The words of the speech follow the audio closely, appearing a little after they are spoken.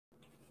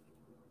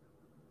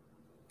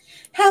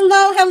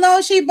Hello, hello,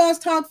 She Boss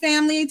Talk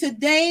family.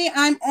 Today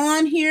I'm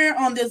on here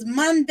on this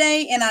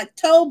Monday in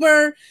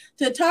October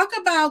to talk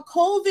about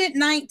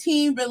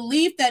COVID-19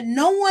 relief that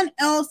no one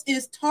else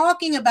is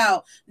talking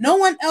about, no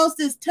one else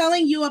is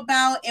telling you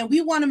about, and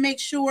we want to make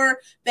sure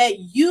that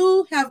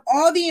you have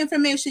all the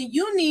information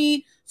you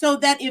need so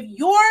that if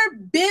your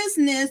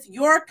business,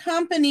 your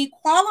company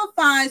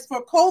qualifies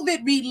for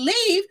COVID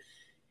relief,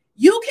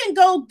 you can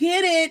go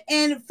get it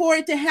and for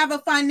it to have a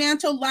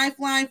financial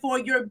lifeline for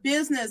your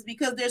business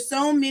because there's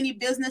so many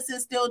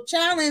businesses still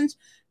challenged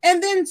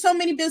and then so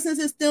many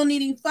businesses still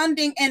needing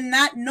funding and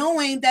not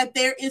knowing that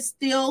there is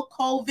still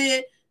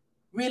COVID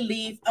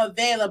relief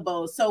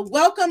available. So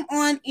welcome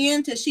on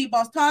in to She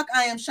Boss Talk.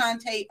 I am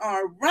Shantae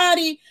R.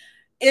 Roddy.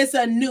 It's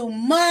a new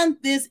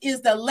month. This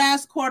is the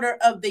last quarter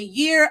of the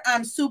year.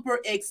 I'm super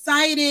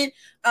excited.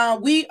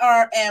 We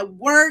are at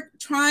work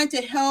trying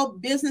to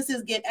help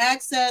businesses get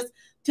access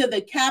to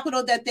the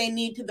capital that they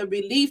need, to the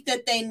relief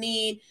that they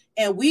need.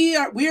 And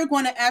we're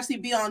going to actually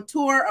be on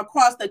tour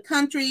across the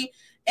country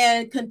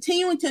and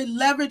continuing to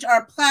leverage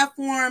our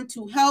platform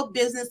to help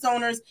business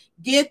owners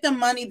get the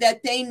money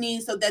that they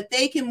need so that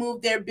they can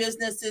move their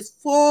businesses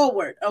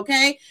forward.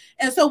 Okay.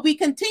 And so we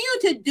continue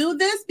to do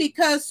this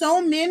because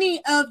so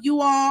many of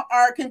you all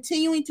are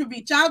continuing to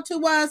reach out to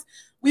us.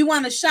 We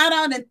want to shout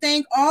out and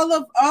thank all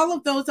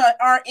of those that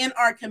are in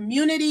our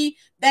community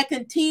that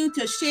continue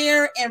to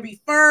share and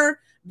refer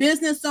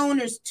business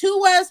owners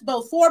to us,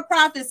 both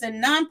for-profits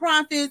and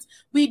nonprofits.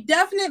 We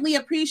definitely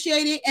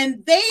appreciate it,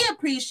 and they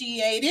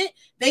appreciate it.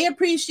 They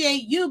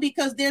appreciate you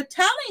because they're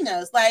telling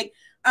us, like,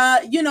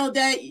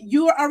 that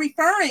you are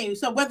referring.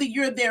 So whether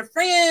you're their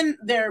friend,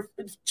 their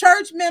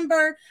church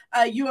member,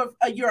 you're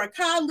a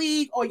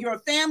colleague, or you're a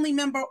family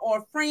member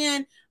or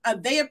friend,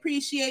 they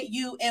appreciate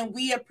you, and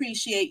we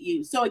appreciate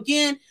you. So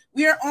again,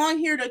 we are on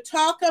here to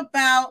talk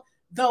about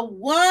the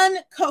one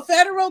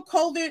federal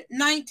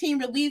COVID-19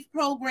 relief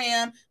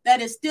program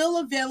that is still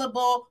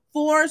available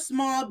for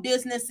small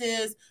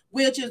businesses,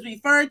 which is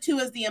referred to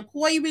as the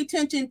Employee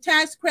Retention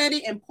Tax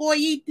Credit,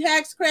 Employee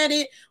Tax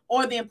Credit,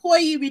 or the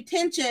Employee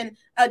Retention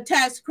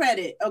Tax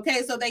Credit.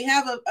 Okay, so they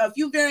have a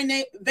few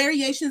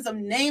variations of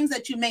names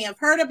that you may have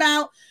heard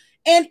about.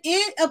 And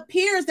it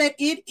appears that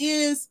it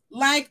is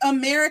like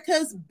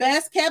America's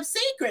best kept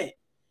secret.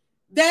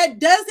 That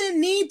doesn't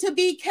need to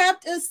be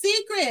kept a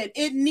secret.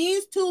 It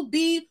needs to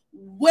be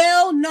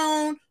well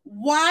known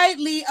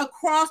widely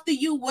across the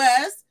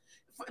U.S.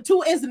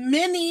 to as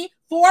many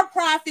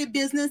for-profit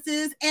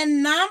businesses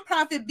and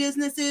nonprofit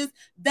businesses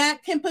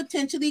that can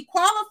potentially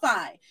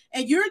qualify.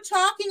 And you're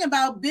talking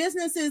about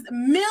businesses,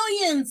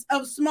 millions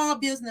of small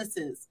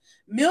businesses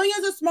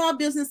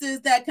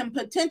that can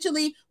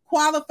potentially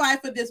qualify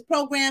for this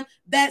program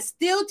that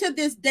still to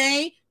this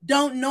day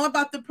don't know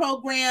about the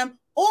program,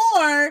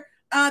 or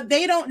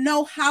they don't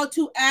know how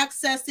to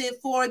access it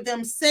for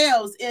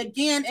themselves.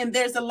 Again, and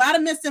there's a lot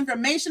of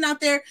misinformation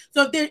out there.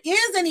 So if there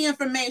is any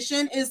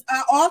information, is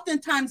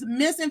oftentimes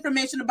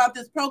misinformation about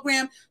this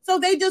program. So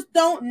they just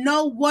don't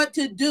know what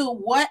to do,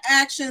 what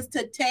actions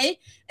to take.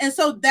 And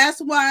so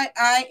that's why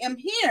I am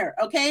here.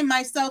 Okay,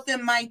 myself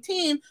and my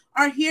team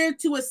are here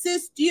to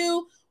assist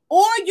you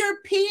or your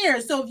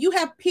peers. So if you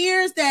have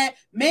peers that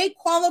may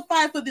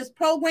qualify for this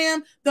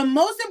program, the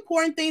most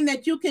important thing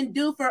that you can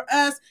do for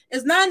us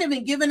is not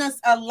even giving us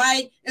a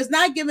like, it's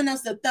not giving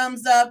us a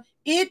thumbs up.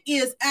 It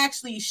is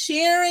actually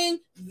sharing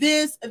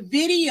this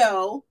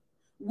video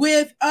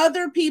with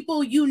other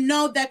people you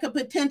know that could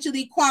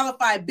potentially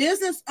qualify,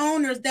 business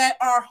owners that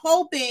are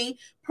hoping,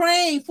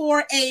 praying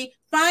for a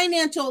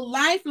financial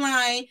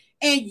lifeline,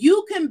 and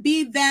you can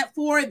be that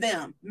for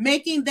them,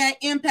 making that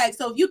impact.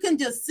 So if you can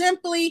just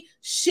simply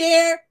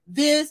share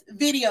this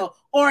video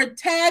or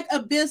tag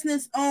a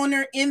business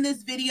owner in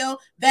this video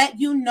that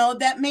you know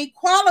that may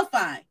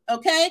qualify,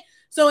 okay?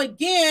 So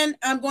again,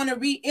 I'm going to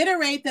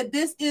reiterate that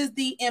this is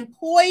the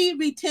Employee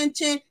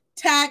Retention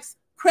Tax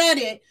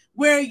Credit,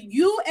 where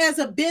you as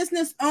a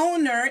business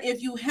owner,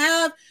 if you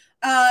have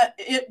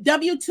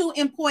W-2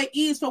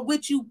 employees for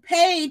which you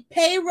paid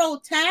payroll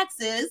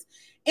taxes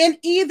in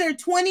either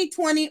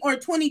 2020 or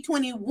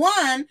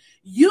 2021,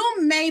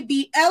 you may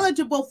be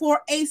eligible for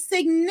a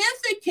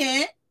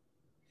significant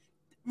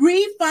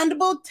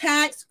refundable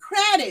tax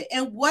credit.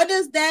 And what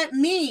does that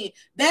mean?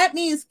 That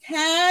means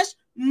cash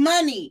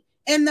money.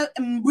 And the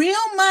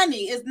real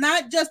money is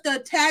not just a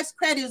tax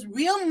credit, it's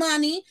real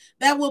money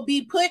that will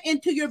be put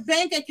into your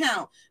bank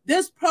account.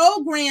 This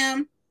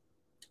program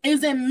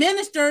is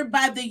administered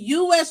by the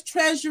U.S.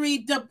 Treasury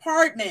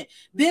Department.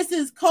 This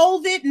is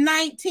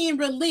COVID-19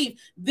 relief.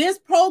 This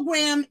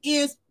program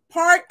is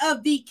part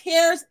of the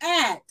CARES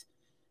Act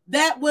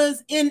that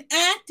was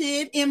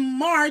enacted in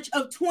March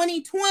of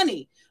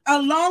 2020,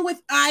 along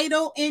with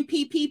EIDL and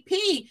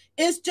PPP.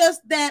 It's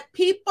just that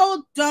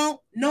people don't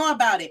know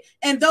about it.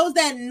 And those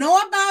that know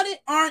about it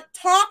aren't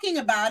talking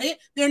about it.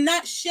 They're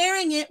not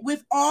sharing it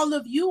with all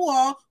of you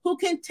all who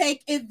can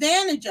take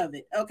advantage of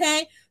it.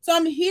 Okay. So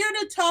I'm here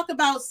to talk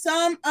about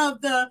some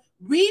of the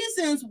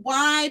reasons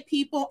why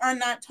people are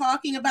not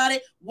talking about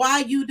it,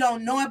 why you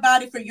don't know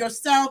about it for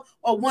yourself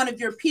or one of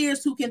your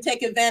peers who can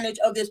take advantage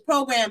of this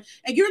program.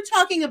 And you're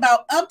talking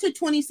about up to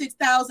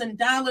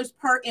 $26,000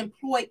 per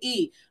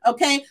employee.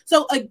 Okay.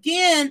 So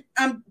again,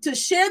 to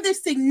share the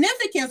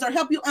significance or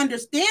help you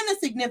understand the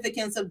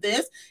significance of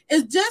this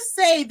is just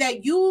say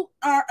that you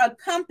are a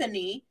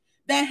company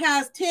that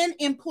has 10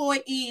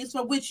 employees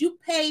for which you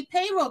pay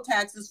payroll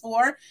taxes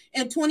for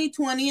in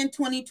 2020 and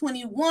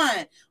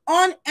 2021.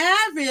 On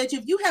average,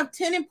 if you have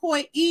 10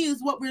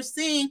 employees, what we're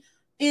seeing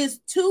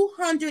is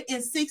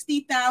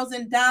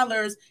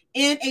 $260,000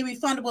 in a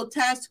refundable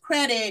tax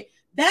credit.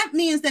 That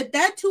means that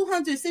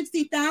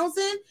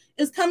 $260,000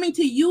 is coming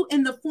to you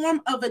in the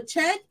form of a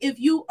check if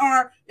you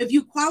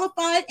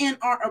qualify and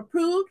are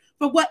approved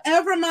for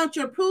whatever amount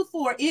you're approved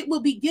for. It will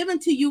be given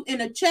to you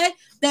in a check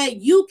that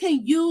you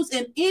can use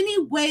in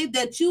any way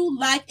that you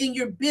like in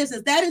your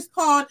business. That is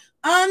called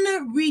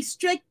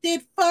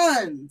unrestricted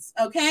funds,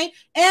 okay?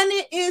 And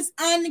it is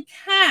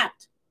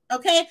uncapped.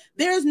 Okay,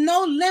 there's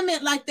no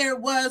limit like there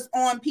was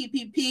on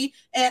PPP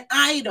and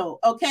EIDL.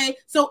 Okay,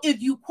 so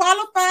if you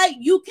qualify,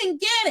 you can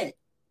get it.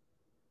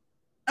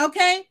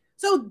 Okay,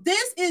 so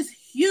this is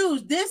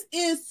huge. This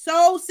is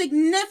so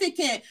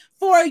significant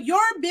for your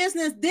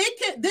business.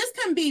 This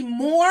can be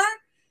more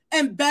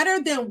and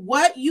better than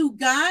what you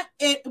got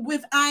it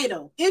with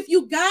EIDL. If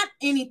you got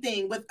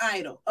anything with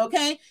EIDL,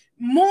 okay,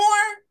 more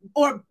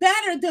or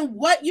better than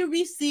what you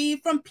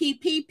received from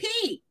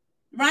PPP.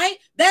 Right?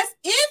 That's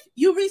if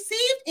you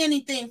received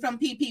anything from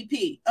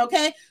PPP.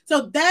 Okay.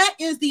 So that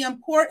is the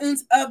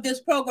importance of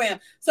this program.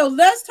 So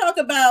let's talk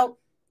about,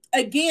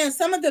 again,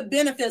 some of the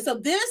benefits. So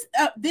this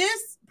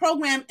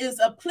program is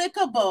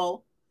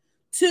applicable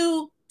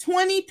to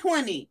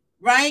 2020,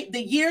 right?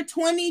 The year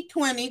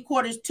 2020,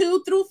 quarters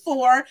 2 through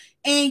 4,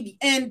 and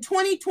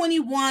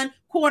 2021,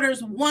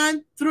 quarters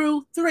 1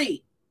 through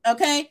 3.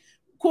 Okay.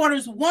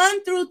 Quarters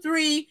 1 through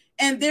 3.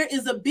 And there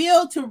is a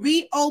bill to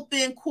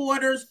reopen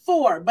quarters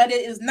 4, but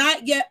it is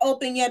not yet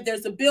open yet.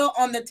 There's a bill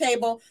on the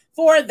table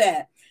for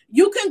that.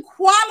 You can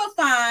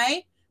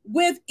qualify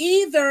with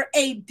either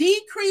a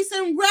decrease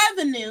in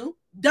revenue,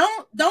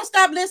 don't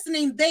stop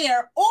listening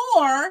there,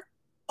 or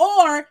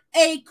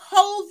a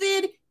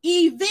COVID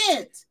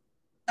event.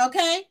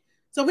 Okay?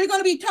 So we're going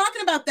to be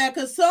talking about that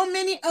because so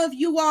many of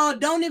you all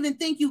don't even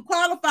think you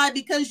qualify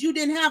because you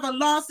didn't have a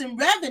loss in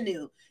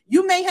revenue.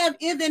 You may have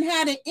even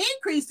had an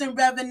increase in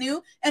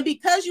revenue, and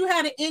because you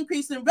had an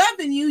increase in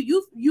revenue,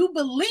 you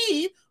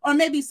believe, or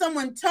maybe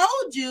someone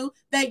told you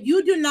that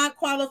you do not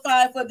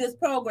qualify for this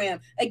program.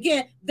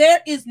 Again,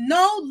 there is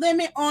no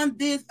limit on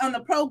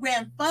the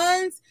program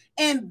funds,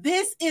 and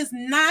this is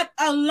not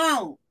a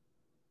loan.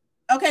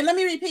 Okay, let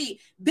me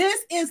repeat.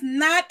 This is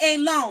not a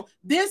loan.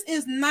 This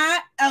is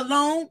not a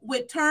loan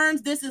with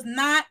terms. This is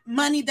not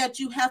money that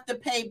you have to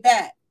pay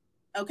back.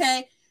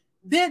 Okay.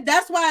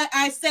 That's why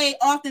I say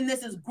often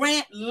this is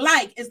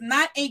grant-like. It's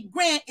not a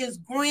grant, it's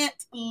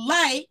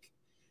grant-like,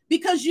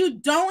 because you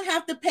don't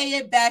have to pay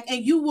it back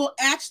and you will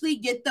actually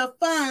get the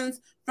funds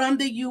from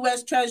the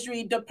U.S.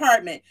 Treasury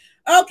Department.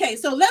 Okay,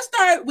 so let's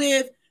start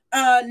with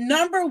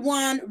number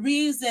one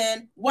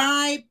reason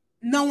why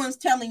no one's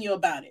telling you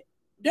about it.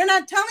 They're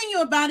not telling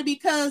you about it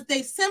because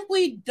they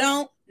simply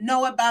don't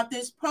know about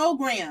this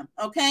program,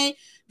 okay?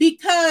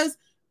 Because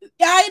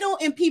EIDL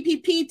and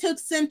PPP took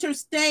center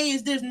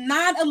stage. There's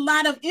not a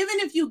lot of, even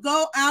if you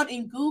go out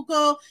and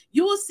Google,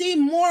 you will see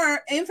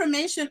more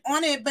information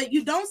on it, but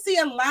you don't see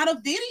a lot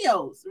of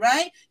videos,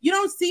 right? You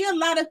don't see a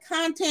lot of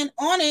content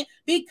on it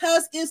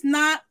because it's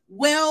not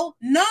well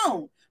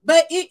known.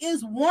 But it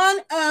is one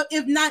of,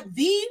 if not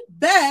the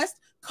best,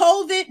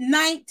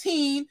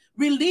 COVID-19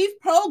 relief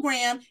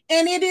program,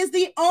 and it is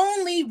the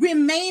only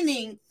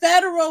remaining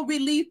federal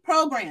relief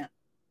program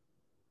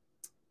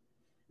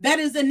that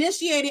is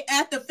initiated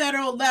at the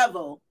federal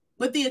level,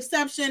 with the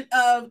exception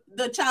of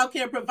the child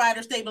care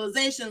provider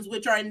stabilizations,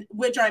 which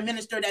are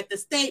administered at the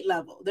state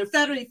level. They're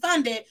federally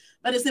funded,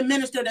 but it's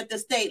administered at the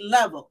state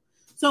level.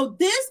 So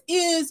this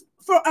is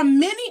for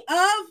many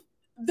of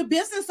the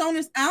business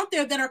owners out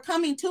there that are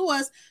coming to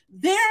us,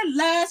 their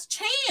last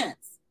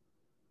chance.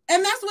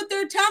 And that's what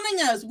they're telling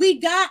us.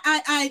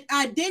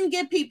 I didn't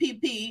get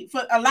PPP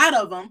for a lot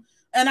of them,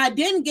 and I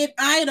didn't get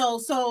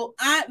EIDL. So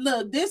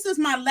look, this is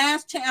my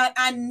last chance.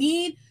 I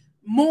need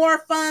more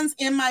funds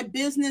in my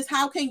business.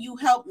 How can you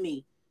help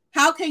me?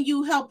 How can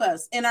you help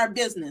us in our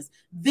business?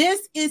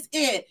 This is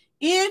it.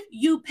 If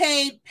you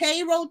paid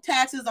payroll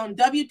taxes on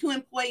W-2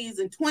 employees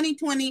in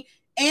 2020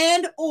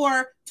 and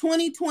or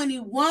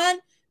 2021,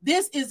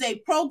 this is a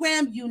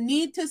program you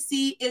need to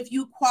see if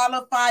you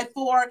qualify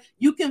for.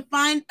 You can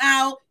find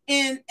out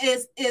in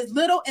as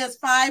little as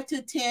 5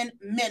 to 10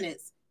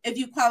 minutes if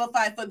you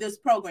qualify for this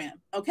program,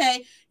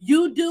 okay?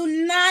 You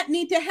do not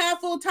need to have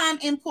full-time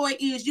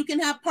employees. You can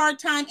have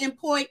part-time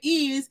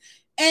employees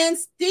and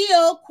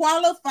still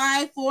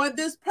qualify for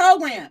this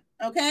program.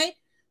 Okay.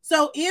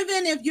 So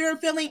even if you're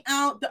filling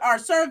out our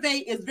survey,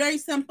 is very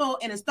simple,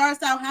 and it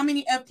starts out how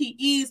many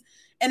FTEs.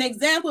 An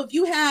example, if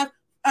you have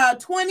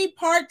 20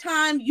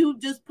 part-time, you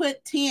just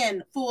put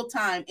 10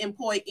 full-time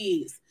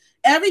employees.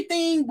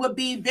 Everything would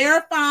be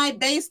verified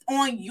based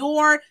on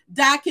your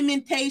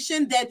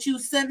documentation that you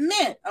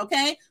submit.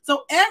 Okay.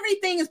 So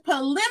everything is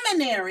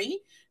preliminary,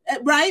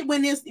 right?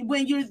 When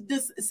you're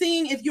just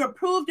seeing if you're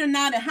approved or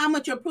not and how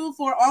much you're approved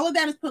for, all of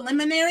that is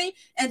preliminary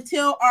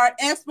until our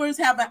experts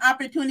have an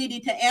opportunity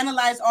to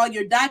analyze all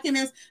your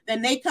documents.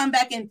 Then they come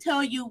back and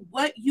tell you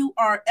what you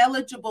are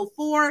eligible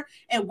for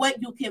and what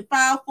you can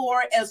file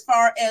for as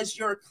far as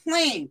your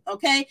claim.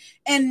 Okay.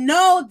 And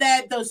know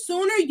that the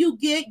sooner you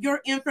get your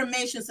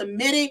information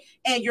submitted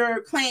and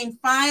your claim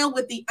filed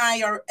with the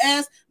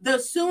IRS, the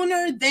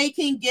sooner they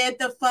can get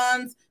the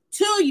funds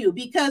to you,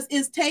 because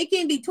it's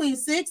taking between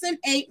 6 and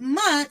 8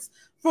 months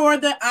for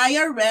the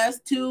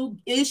IRS to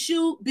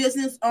issue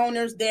business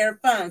owners their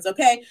funds.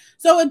 Okay.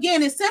 So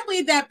again, it's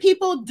simply that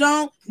people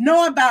don't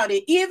know about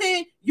it.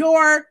 Even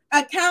your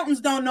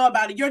accountants don't know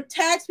about it. Your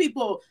tax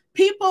people,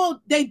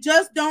 they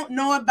just don't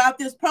know about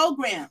this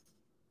program.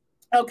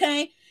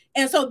 Okay.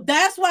 And so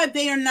that's why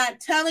they are not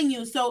telling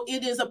you. So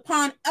it is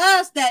upon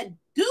us that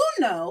do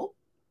know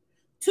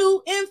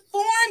to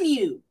inform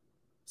you,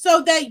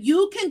 so that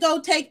you can go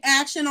take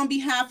action on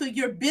behalf of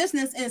your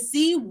business and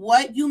see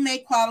what you may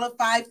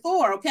qualify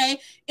for, okay?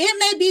 It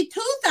may be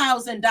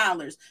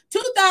 $2,000.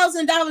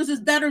 $2,000 is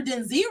better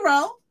than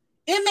zero.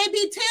 It may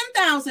be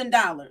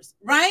 $10,000,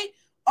 right?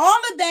 All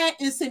of that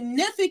is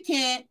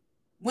significant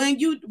when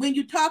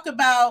you talk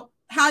about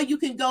how you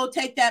can go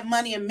take that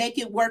money and make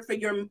it work for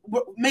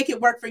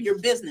your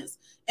business.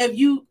 If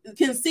you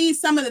can see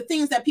some of the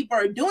things that people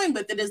are doing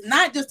with it, is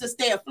not just to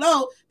stay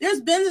afloat.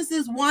 There's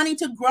businesses wanting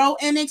to grow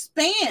and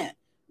expand,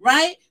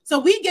 right? So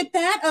we get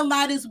that a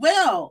lot as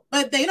well,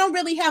 but they don't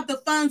really have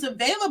the funds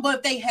available.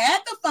 If they had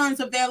the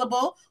funds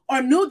available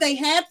or knew they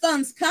had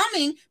funds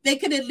coming, they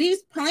could at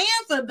least plan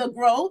for the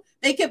growth.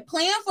 They could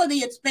plan for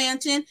the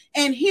expansion.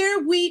 And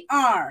here we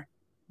are.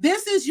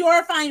 This is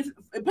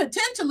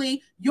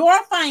potentially your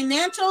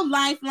financial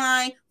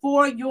lifeline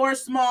for your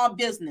small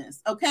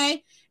business,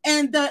 okay?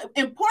 And the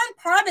important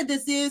part of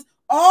this is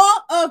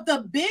all of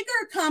the bigger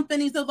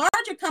companies, the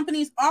larger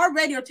companies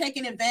already are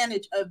taking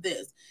advantage of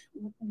this.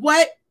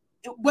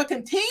 What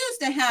continues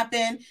to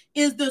happen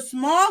is the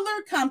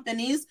smaller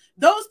companies,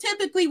 those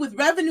typically with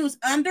revenues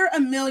under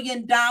 $1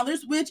 million,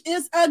 which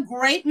is a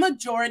great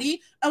majority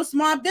of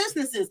small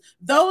businesses,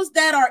 those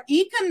that are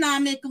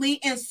economically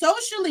and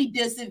socially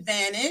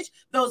disadvantaged,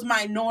 those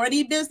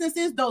minority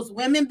businesses, those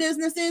women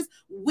businesses,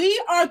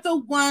 we are the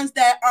ones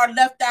that are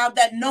left out,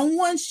 that no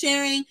one's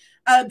sharing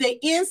the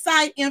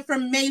inside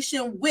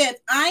information with.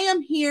 I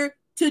am here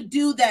to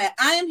do that.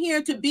 I am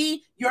here to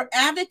be your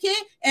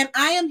advocate, and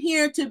I am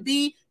here to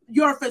be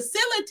your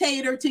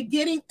facilitator to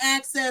getting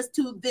access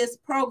to this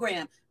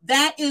program.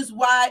 That is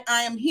why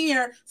I am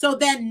here, so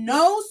that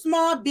no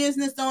small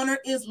business owner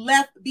is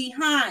left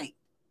behind.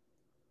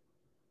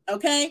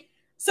 Okay.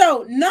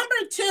 So number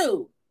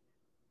 2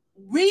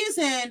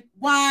 reason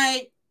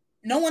why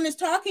no one is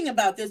talking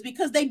about this,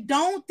 because they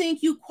don't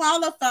think you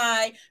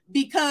qualify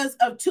because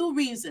of 2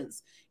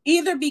 reasons,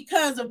 either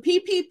because of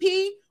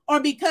PPP or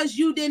because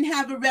you didn't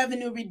have a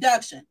revenue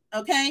reduction.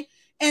 Okay.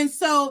 And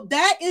so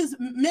that is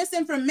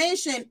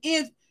misinformation.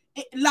 If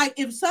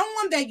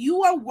someone that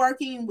you are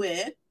working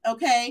with,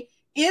 okay,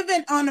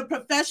 even on a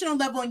professional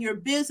level in your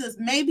business,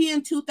 maybe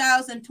in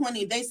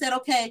 2020, they said,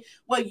 okay,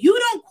 well, you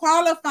don't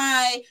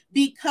qualify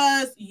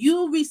because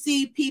you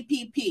received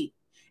PPP.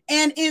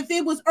 And if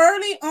it was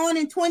early on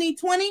in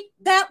 2020,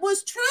 that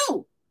was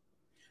true.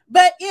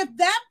 But if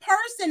that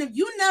person, if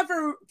you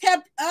never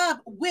kept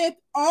up with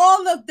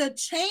all of the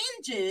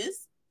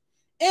changes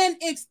and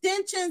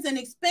extensions and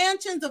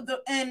expansions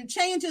and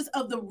changes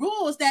of the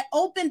rules that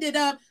opened it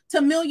up to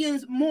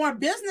millions more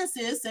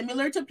businesses,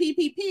 similar to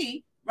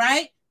PPP,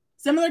 right?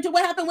 Similar to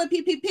what happened with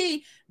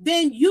PPP,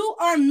 then you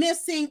are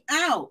missing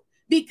out,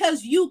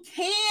 because you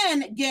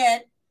can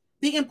get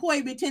the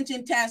employee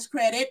retention tax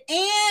credit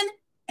and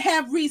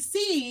have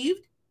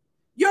received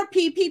your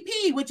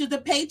PPP, which is the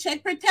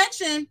Paycheck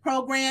Protection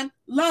Program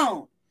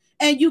loan.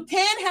 And you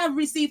can have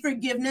received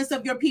forgiveness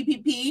of your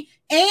PPP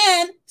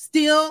and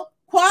still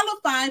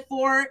qualify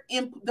for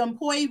the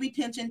employee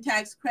retention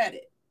tax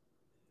credit.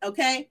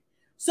 Okay.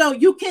 So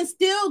you can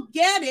still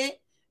get it.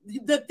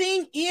 The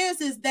thing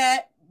is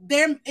that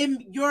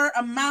your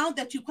amount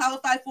that you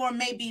qualify for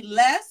may be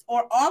less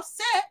or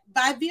offset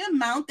by the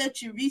amount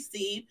that you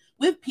receive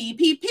with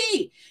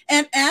PPP.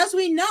 And as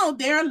we know,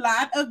 there are a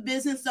lot of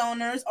business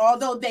owners,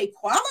 although they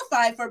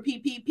qualify for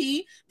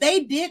PPP,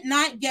 they did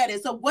not get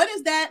it. So what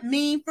does that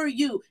mean for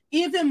you?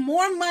 Even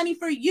more money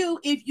for you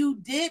if you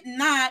did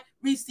not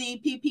receive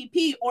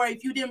PPP, or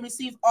if you didn't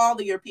receive all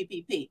of your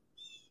PPP.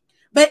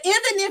 But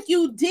even if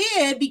you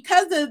did,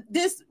 because of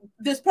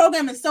this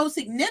program is so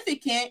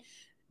significant,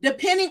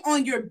 depending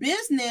on your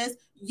business,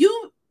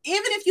 you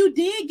even if you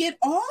did get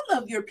all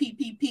of your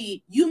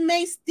PPP, you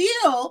may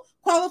still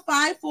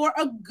qualify for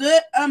a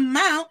good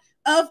amount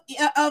of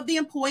the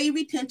employee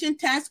retention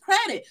tax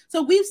credit.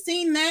 So we've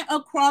seen that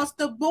across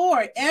the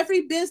board.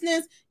 Every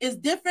business is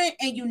different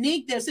and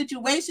unique. Their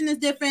situation is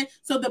different.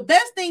 So the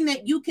best thing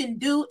that you can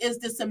do is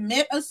to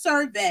submit a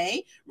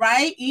survey,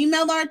 right?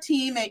 Email our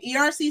team at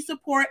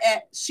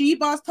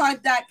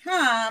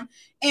ercsupport@shebosstalk.com,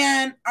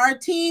 and our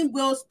team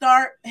will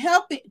start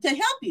help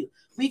you.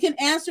 We can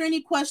answer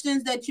any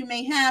questions that you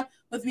may have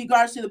with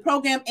regards to the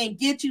program and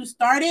get you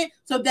started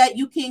so that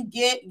you can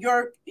get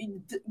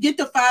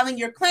to filing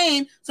your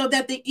claim, so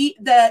that the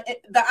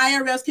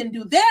IRS can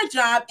do their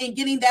job in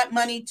getting that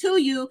money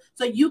to you,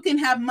 so you can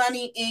have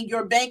money in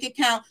your bank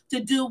account to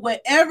do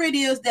whatever it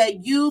is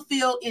that you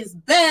feel is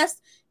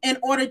best in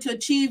order to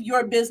achieve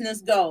your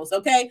business goals.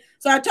 Okay.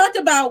 So I talked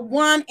about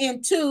 1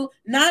 and 2,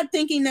 not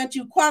thinking that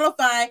you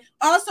qualify,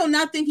 also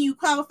not thinking you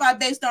qualify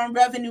based on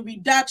revenue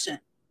reduction.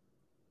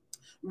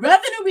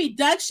 Revenue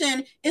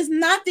reduction is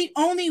not the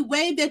only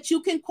way that you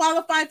can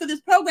qualify for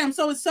this program.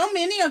 So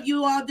many of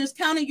you are just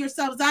counting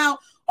yourselves out,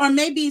 or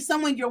maybe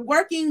someone you're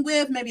working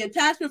with, maybe a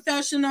tax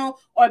professional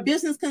or a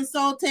business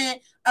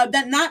consultant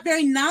that not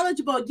very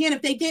knowledgeable. Again,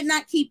 if they did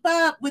not keep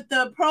up with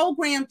the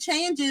program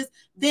changes,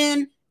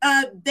 then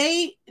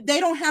they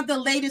don't have the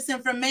latest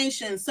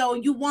information. So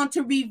you want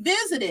to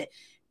revisit it.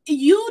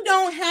 You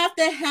don't have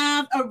to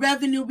have a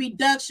revenue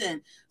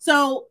reduction.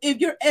 So if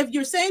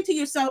you're saying to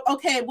yourself,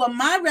 okay, well,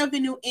 my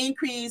revenue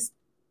increased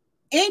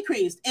in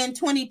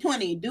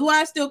 2020, do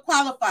I still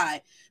qualify?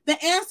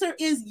 The answer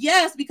is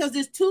yes, because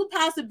there's 2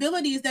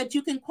 possibilities that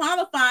you can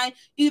qualify: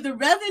 either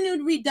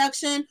revenue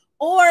reduction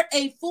or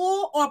a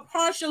full or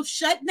partial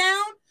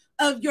shutdown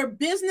of your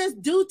business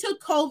due to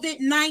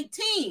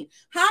COVID-19.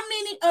 How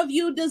many of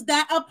you does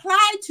that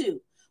apply to?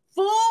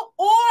 Full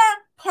or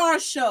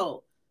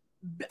partial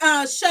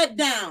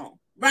shutdown,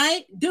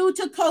 right? Due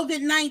to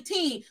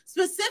COVID-19.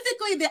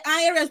 Specifically, the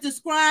IRS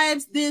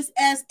describes this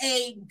as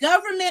a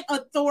government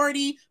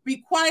authority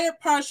required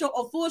partial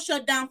or full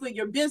shutdown for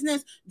your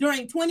business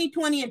during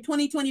 2020 and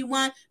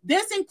 2021.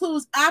 This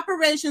includes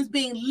operations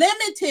being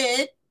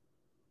limited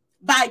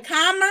by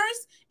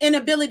commerce,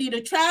 inability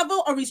to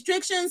travel, or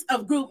restrictions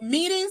of group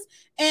meetings.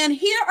 And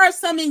here are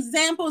some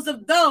examples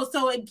of those.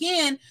 So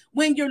again,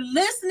 when you're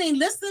listening,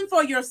 listen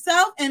for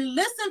yourself and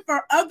listen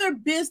for other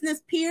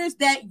business peers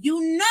that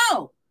you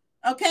know,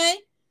 okay?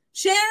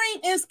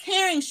 Sharing is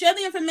caring. Share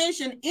the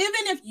information.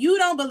 Even if you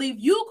don't believe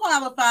you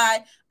qualify,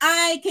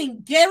 I can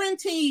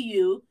guarantee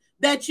you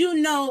that you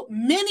know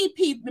many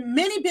people,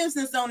 many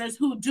business owners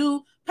who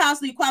do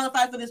possibly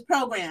qualify for this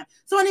program.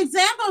 So an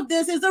example of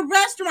this is a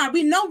restaurant.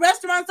 We know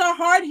restaurants are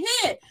hard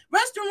hit.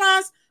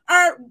 Restaurants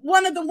are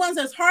one of the ones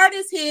that's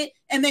hardest hit,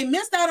 and they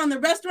missed out on the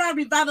restaurant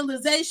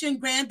revitalization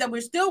grant that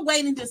we're still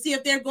waiting to see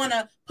if they're going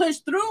to push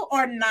through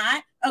or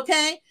not,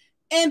 okay?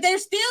 And they're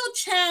still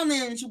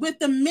challenged with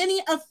the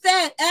many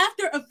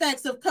after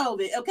effects of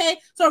COVID, okay?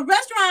 So a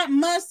restaurant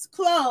must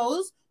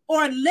close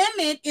or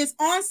limit its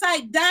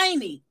on-site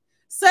dining,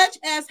 such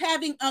as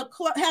having to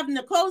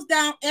close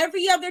down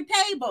every other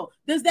table.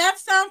 Does that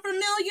sound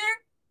familiar?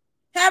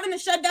 Having to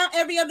shut down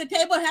every other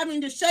table,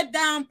 having to shut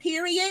down,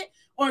 period,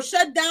 or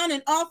shut down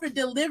and offer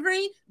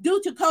delivery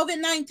due to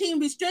COVID-19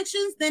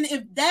 restrictions. Then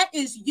if that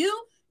is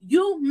you,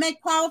 you may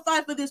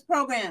qualify for this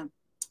program.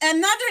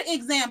 Another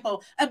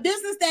example, a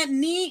business that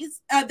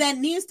needs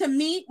to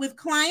meet with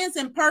clients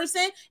in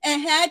person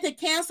and had to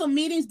cancel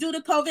meetings due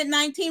to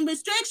COVID-19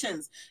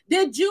 restrictions.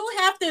 Did you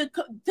have to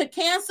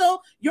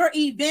cancel your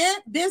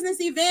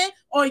business event,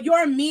 or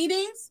your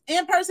meetings,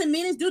 in-person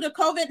meetings due to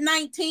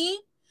COVID-19?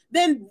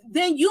 Then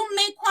you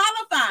may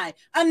qualify.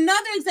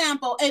 Another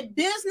example, a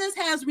business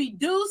has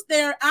reduced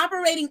their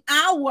operating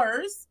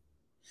hours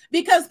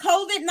because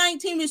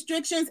COVID-19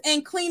 restrictions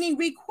and cleaning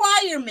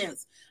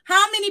requirements.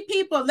 How many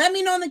people, let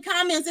me know in the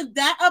comments if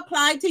that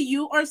applied to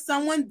you or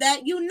someone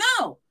that you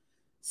know.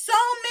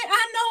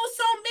 I know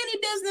so many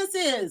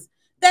businesses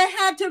that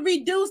had to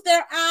reduce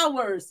their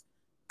hours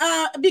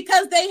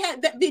because they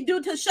had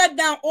due to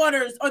shutdown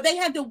orders, or they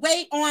had to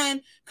wait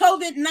on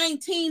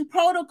COVID-19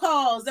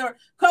 protocols or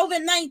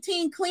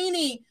COVID-19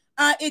 cleaning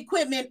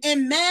equipment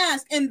and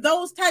masks and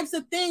those types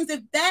of things.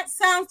 If that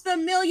sounds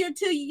familiar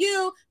to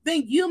you,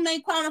 then you may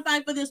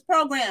qualify for this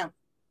program.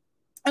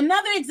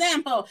 Another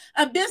example,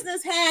 a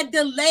business had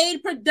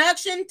delayed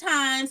production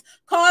times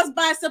caused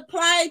by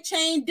supply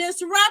chain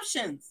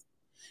disruptions.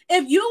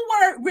 If you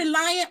were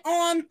reliant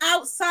on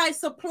outside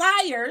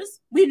suppliers,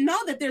 we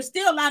know that there's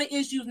still a lot of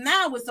issues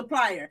now with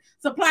supply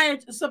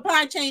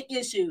chain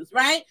issues,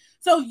 right?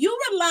 So you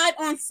relied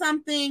on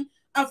something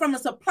from a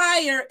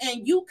supplier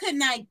and you could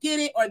not get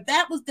it, or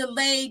that was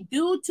delayed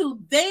due to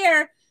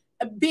their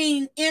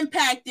being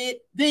impacted,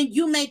 then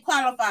you may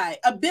qualify.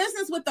 A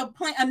business with a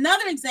plan.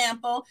 Another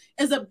example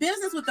is a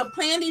business with a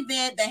planned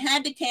event that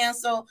had to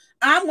cancel.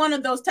 I'm one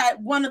of those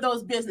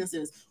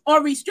businesses,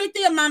 or restrict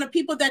the amount of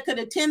people that could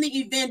attend the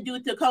event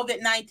due to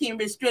COVID-19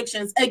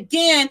 restrictions.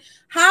 Again,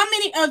 how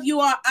many of you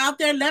are out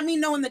there? Let me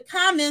know in the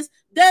comments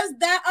does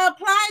that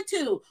apply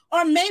to?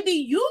 Or maybe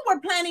you were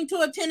planning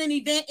to attend an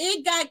event,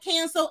 it got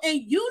canceled,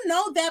 and you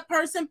know that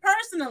person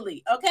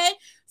personally, okay?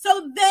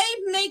 So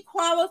they may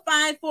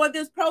qualify for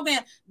this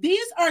program.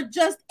 These are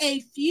just a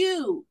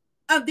few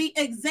of the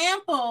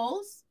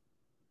examples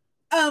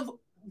of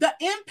the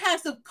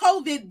impacts of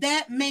COVID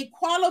that may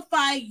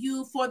qualify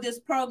you for this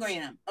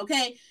program,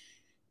 okay?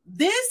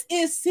 This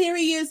is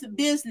serious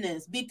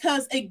business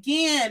because,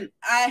 again,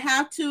 I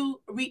have to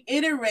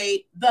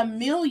reiterate the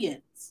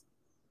millions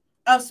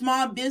of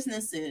small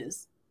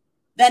businesses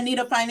that need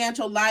a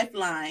financial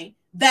lifeline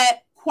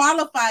that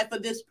qualify for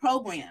this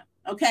program.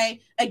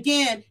 Okay.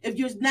 Again, if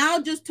you're now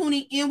just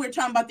tuning in, we're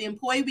talking about the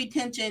employee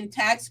retention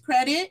tax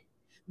credit.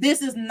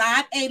 This is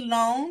not a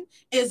loan.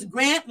 It's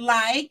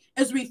grant-like.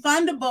 It's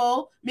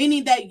refundable,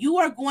 meaning that you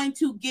are going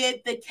to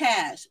get the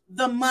cash,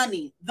 the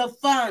money, the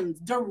funds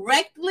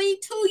directly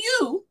to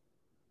you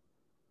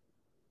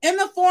in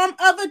the form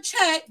of a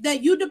check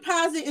that you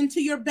deposit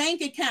into your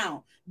bank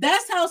account.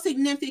 That's how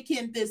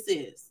significant this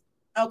is,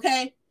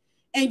 okay?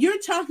 And you're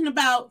talking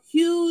about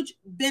huge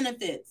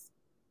benefits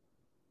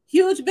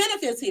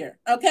here,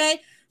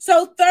 okay?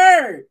 So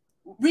third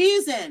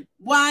reason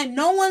why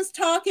no one's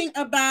talking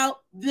about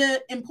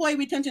the employee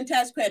retention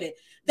tax credit,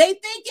 they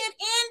think it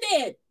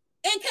ended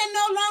and can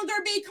no longer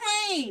be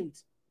claimed,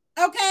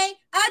 okay?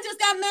 I just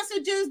got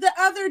messages the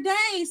other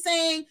day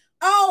saying,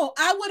 oh,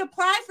 I would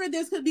apply for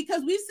this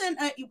because we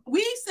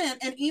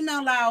sent an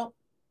email out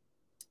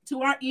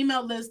to our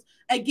email list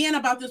again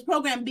about this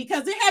program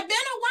because it had been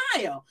a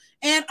while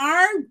and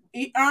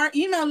our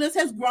email list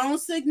has grown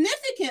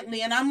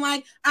significantly. And I'm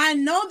like, I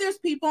know there's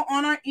people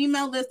on our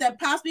email list that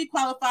possibly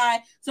qualify.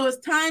 So it's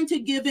time to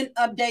give an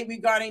update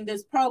regarding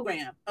this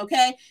program.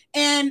 Okay.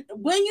 And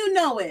when you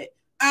know it,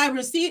 I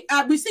received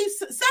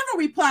several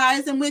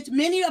replies in which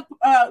many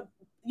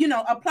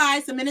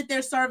applied, submitted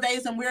their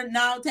surveys, and we're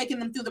now taking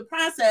them through the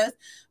process.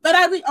 But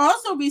I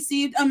also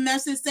received a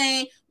message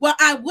saying, well,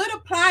 I would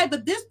apply,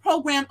 but this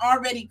program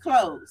already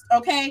closed,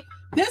 okay?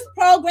 This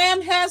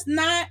program has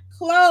not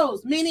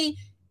closed, meaning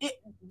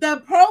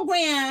the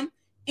program,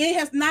 it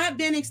has not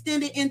been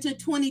extended into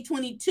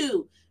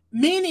 2022,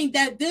 meaning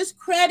that this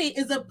credit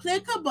is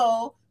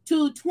applicable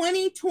to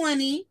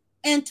 2020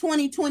 and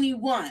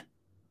 2021,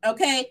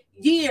 okay?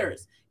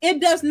 Years. It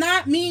does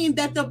not mean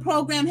that the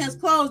program has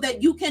closed,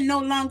 that you can no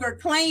longer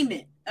claim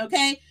it,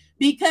 okay?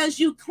 Because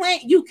you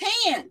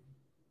can,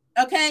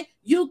 okay?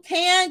 You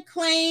can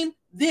claim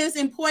this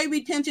employee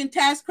retention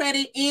tax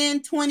credit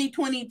in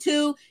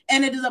 2022,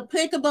 and it is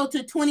applicable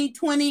to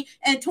 2020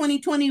 and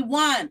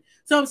 2021.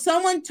 So if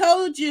someone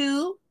told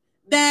you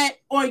that,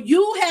 or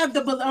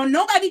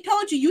nobody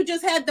told you, you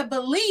just had the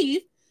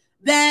belief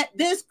that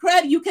this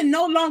credit, you can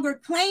no longer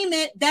claim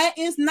it, that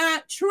is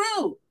not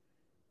true.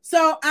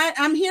 So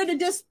I'm here to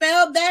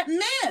dispel that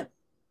myth,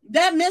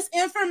 that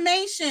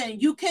misinformation.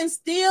 You can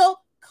still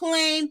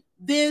claim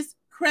this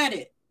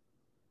credit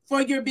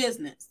for your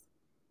business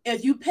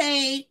if you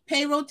pay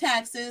payroll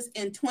taxes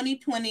in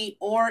 2020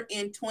 or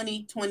in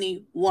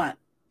 2021,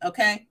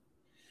 okay?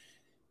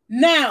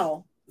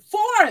 Now,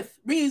 fourth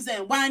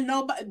reason why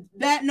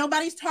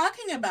nobody's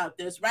talking about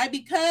this, right?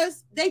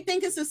 Because they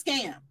think it's a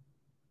scam.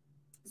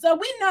 So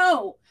we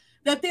know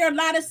that there are a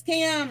lot of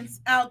scams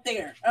out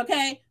there,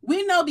 okay?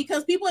 We know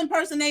because people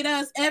impersonate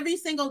us every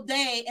single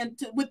day and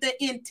with the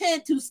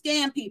intent to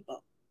scam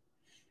people.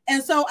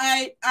 And so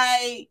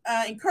I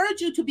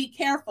encourage you to be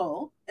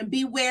careful and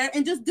beware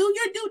and just do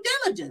your due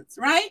diligence,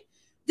 right?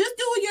 Just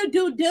do your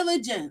due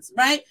diligence,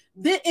 right?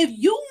 If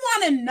you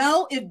want to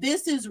know if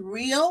this is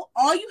real,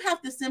 all you have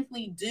to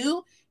simply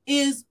do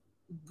is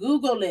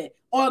Google it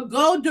or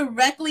go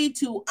directly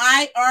to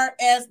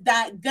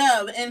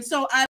irs.gov. And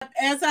so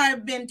as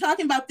I've been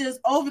talking about this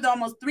over the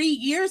almost 3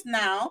 years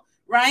now,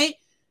 right?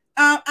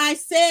 I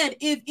said,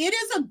 if it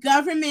is a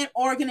government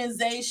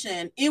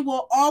organization,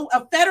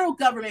 a federal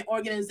government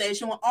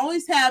organization will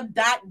always have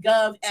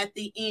 .gov at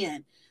the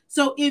end.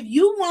 So if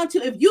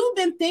you've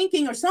been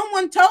thinking or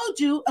someone told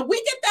you,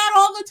 we get that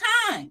all the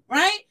time,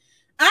 right?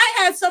 I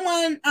had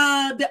someone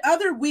the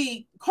other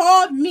week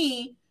called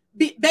me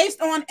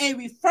based on a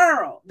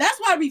referral. That's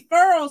why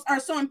referrals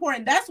are so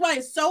important. That's why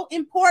it's so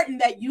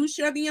important that you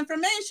share the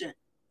information,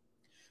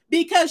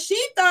 because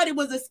she thought it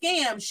was a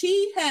scam.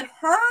 She had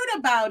heard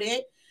about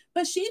it,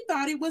 but she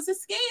thought it was a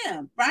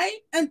scam, right?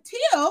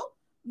 Until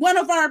one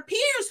of our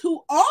peers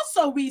who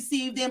also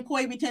received the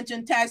employee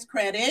retention tax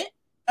credit,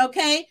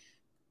 okay,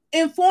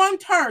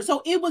 informed her.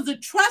 So it was a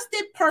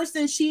trusted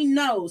person she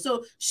knows.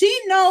 So she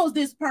knows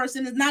this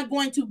person is not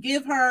going to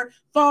give her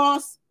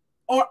false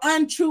or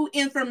untrue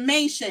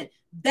information.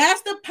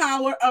 That's the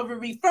power of a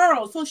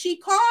referral. So she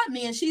called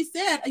me and she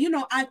said,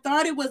 I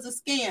thought it was a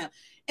scam.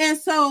 And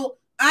so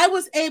I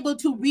was able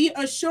to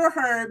reassure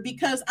her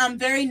because I'm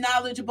very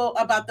knowledgeable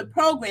about the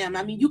program.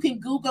 I mean, you can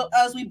Google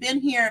us. We've been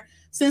here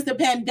since the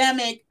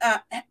pandemic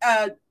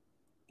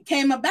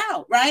came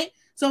about, right?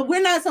 So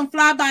we're not some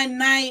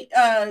fly-by-night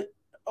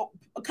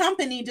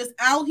company just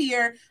out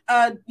here,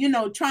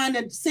 trying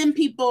to send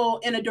people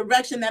in a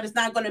direction that is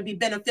not going to be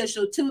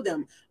beneficial to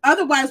them.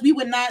 Otherwise, we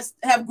would not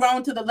have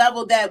grown to the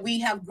level that we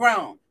have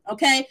grown.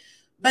 Okay.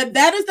 But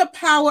that is the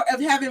power of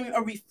having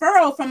a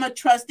referral from a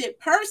trusted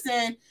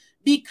person,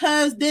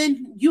 because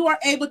then you are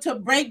able to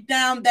break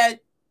down that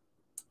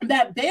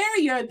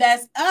barrier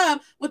that's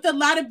up with a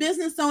lot of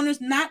business owners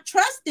not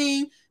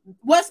trusting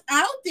what's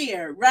out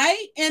there,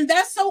 right? And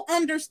that's so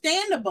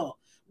understandable.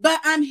 But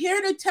I'm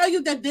here to tell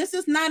you that this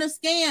is not a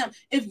scam.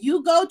 If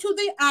you go to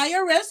the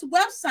IRS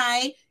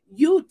website,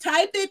 you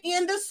type it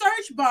in the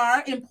search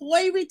bar,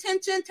 employee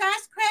retention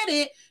tax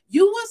credit,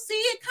 you will see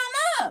it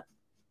come up.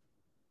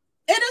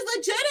 It is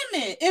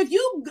legitimate.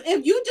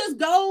 If you just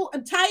go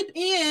type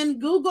in,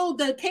 Google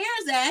the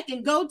CARES Act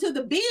and go to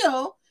the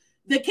bill,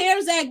 the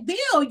CARES Act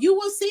bill, you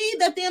will see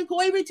that the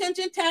employee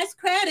retention tax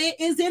credit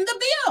is in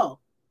the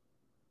bill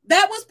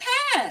that was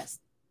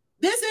passed.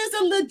 This is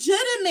a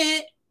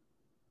legitimate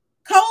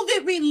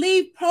COVID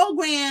relief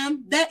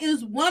program that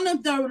is one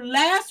of the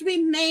last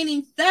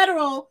remaining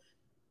federal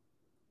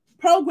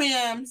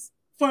programs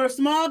for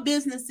small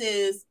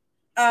businesses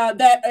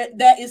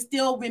that is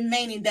still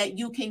remaining that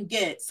you can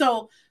get.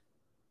 So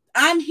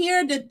I'm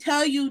here to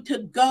tell you to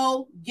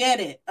go get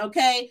it.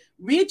 Okay.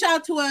 Reach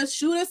out to us,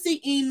 shoot us an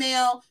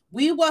email.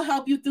 We will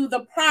help you through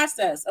the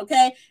process.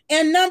 Okay.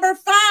 And number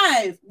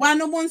 5, why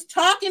no one's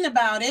talking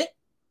about it,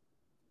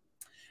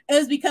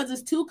 is because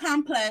it's too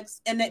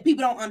complex and that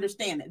people don't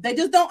understand it. They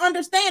just don't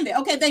understand it.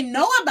 Okay. They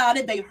know about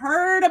it. They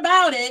heard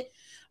about it,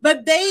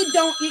 but they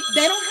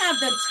don't have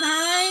the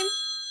time,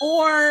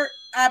 or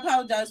I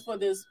apologize for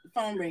this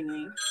phone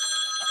ringing.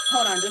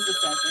 Hold on just a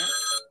second.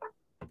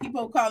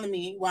 People calling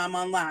me while I'm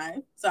on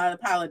live, so I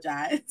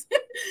apologize.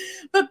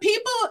 But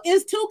people,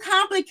 is too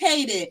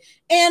complicated.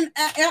 And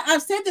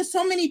I've said this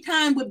so many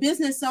times with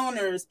business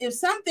owners.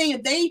 If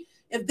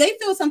they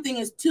feel something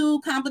is too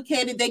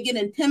complicated, they get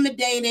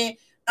intimidated,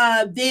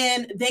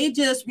 then they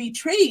just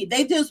retreat.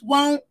 They just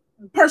won't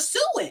pursue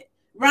it,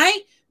 right?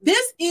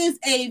 This is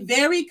a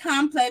very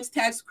complex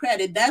tax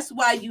credit. That's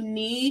why you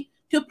need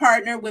to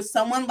partner with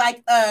someone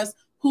like us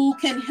who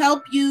can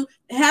help you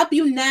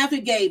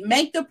navigate,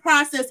 make the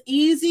process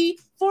easy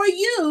for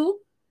you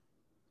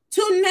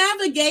to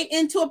navigate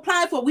and to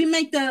apply for. We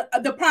make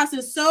the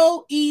process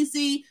so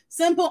easy,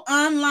 simple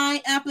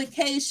online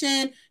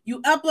application.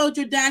 You upload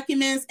your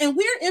documents, and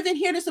we're even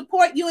here to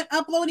support you in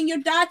uploading your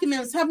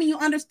documents, helping you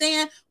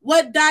understand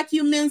what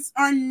documents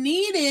are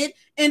needed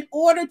in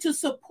order to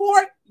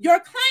support your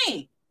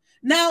claim.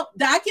 Now,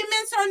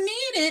 documents are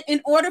needed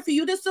in order for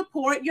you to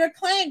support your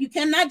claim. You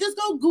cannot just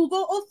go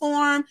Google a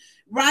form,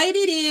 write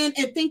it in,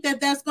 and think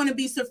that that's going to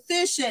be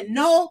sufficient.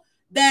 Know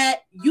that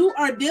you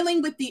are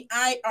dealing with the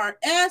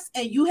IRS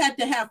and you have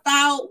to have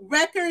file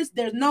records.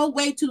 There's no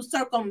way to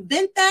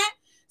circumvent that.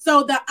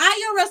 So the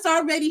IRS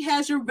already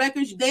has your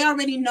records. They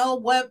already know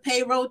what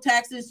payroll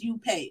taxes you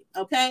pay,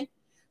 okay?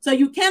 So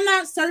you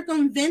cannot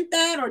circumvent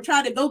that or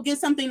try to go get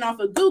something off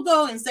of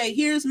Google and say,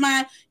 here's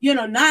my,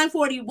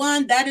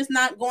 941. That is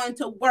not going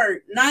to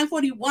work.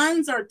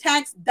 941s are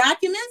tax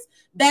documents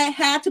that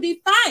have to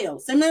be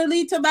filed,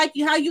 similarly to like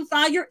how you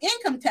file your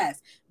income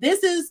tax.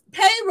 This is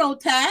payroll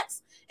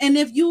tax. And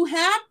if you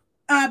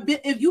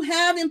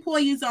have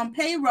employees on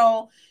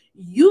payroll,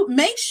 you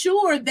make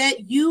sure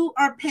that you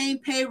are paying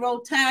payroll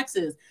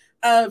taxes.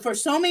 For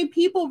so many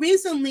people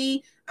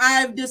recently,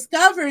 I've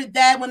discovered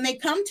that when they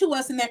come to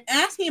us and they're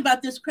asking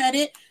about this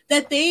credit,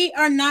 that they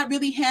are not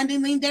really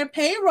handling their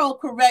payroll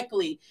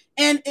correctly.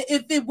 And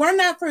if it were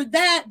not for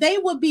that, they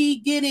would be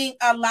getting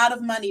a lot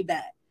of money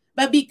back.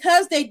 But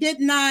because they did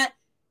not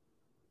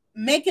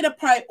make it a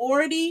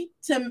priority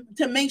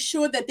to make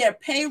sure that their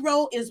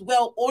payroll is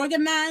well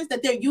organized,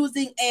 that they're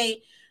using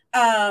a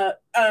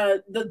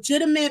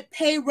legitimate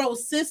payroll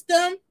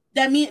system,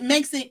 that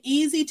makes it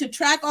easy to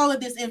track all of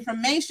this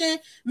information,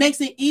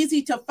 makes it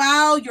easy to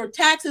file your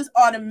taxes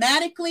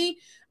automatically.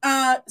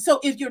 So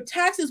if your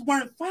taxes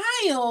weren't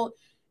filed,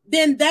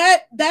 then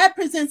that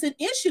presents an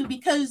issue,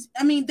 because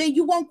then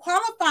you won't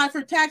qualify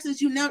for taxes.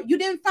 You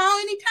didn't file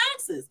any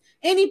taxes,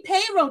 any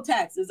payroll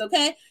taxes.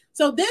 Okay.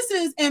 So this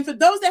is, and for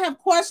those that have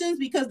questions,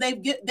 because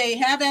they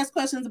have asked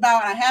questions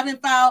about, I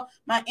haven't filed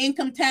my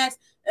income tax.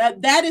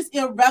 That is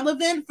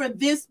irrelevant for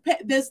this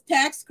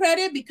tax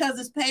credit, because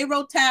it's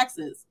payroll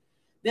taxes.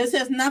 This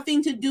has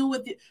nothing to do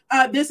with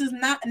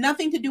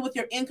nothing to do with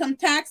your income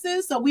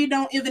taxes. So we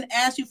don't even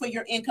ask you for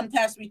your income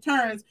tax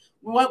returns.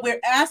 What we're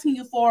asking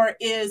you for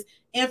is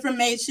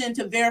information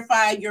to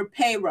verify your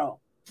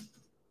payroll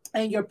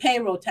and your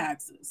payroll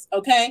taxes.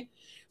 Okay.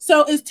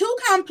 So it's too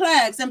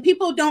complex and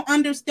people don't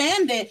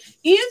understand it.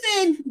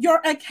 Even your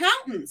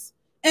accountants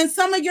and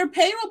some of your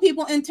payroll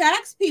people and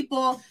tax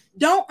people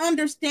don't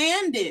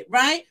understand it,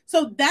 right?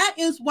 So that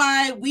is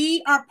why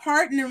we are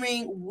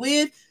partnering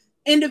with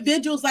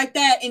individuals like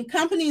that and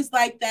companies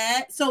like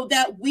that, so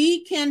that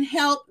we can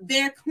help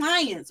their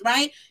clients,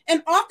 right?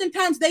 And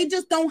oftentimes they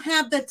just don't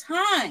have the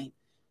time.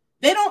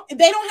 They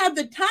don't have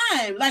the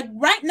time. Like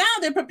right now,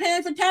 they're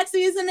preparing for tax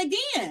season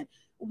again.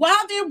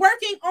 while they're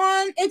working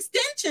on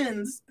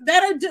extensions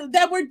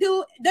that were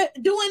due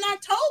in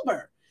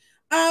October.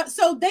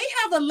 So they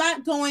have a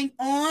lot going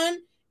on,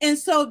 and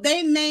so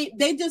they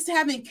just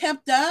haven't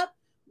kept up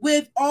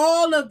with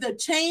all of the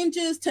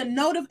changes to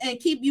notify and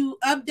keep you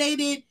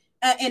updated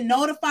and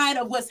notified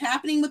of what's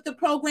happening with the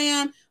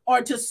program,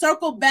 or to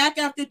circle back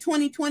after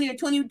 2020 or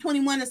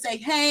 2021 and say,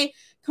 hey,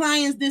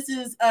 clients, this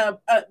is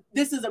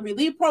a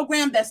relief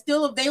program that's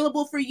still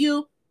available for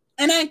you.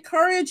 And I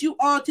encourage you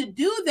all to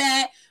do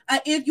that.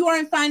 If you are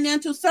in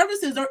financial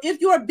services, or if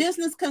you're a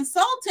business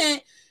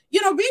consultant,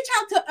 reach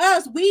out to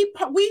us. We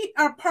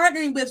are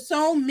partnering with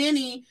so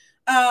many,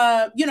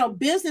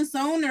 business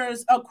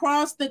owners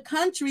across the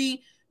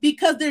country,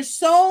 because there's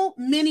so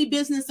many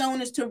business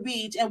owners to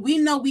reach, and we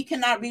know we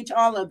cannot reach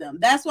all of them.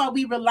 That's why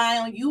we rely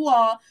on you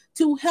all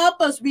to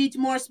help us reach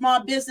more small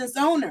business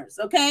owners,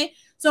 okay?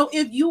 So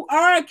if you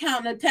are an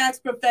accountant, a tax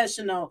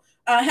professional,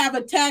 have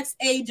a tax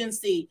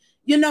agency,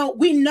 we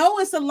know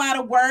it's a lot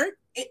of work.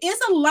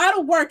 It's a lot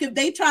of work if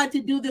they try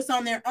to do this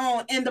on their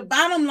own. And the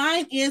bottom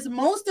line is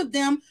most of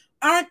them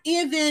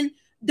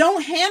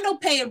don't handle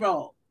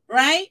payroll,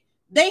 right?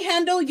 They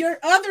handle your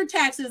other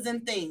taxes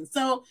and things.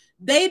 So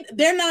they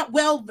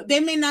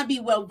may not be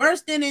well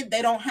versed in it.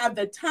 They don't have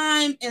the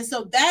time. And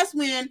so that's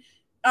when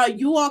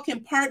you all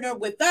can partner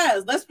with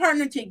us. Let's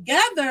partner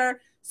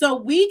together so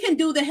we can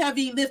do the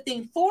heavy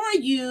lifting for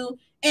you.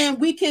 And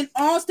we can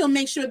also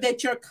make sure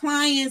that your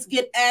clients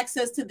get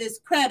access to this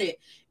credit,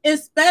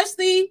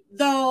 especially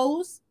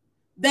those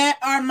that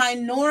are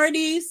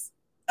minorities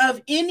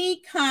of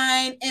any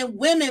kind, and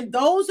women.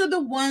 Those are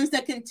the ones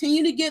that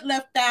continue to get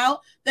left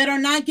out, that are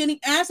not getting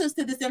access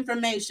to this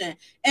information.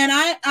 And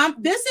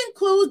this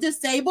includes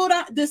disabled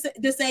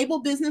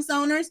business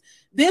owners.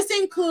 This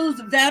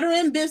includes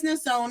veteran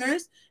business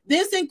owners.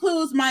 This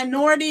includes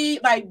minority,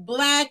 like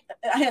Black,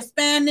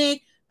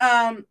 Hispanic,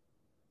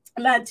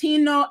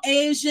 Latino,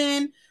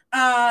 Asian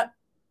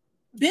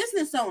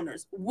business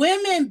owners.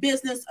 Women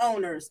business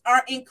owners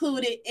are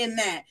included in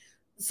that.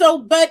 So,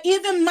 but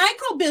even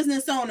micro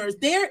business owners,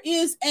 there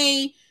is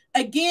a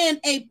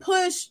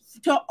push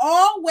to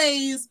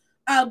always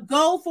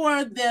go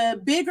for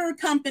the bigger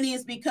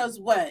companies, because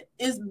what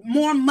is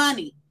more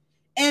money,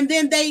 and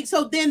then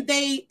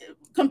they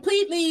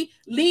completely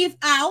leave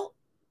out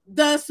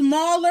the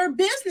smaller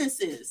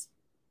businesses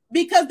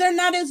because they're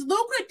not as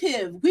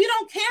lucrative. We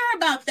don't care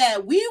about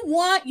that. We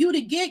want you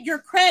to get your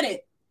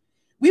credit.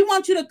 We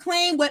want you to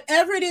claim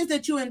whatever it is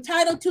that you're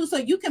entitled to, so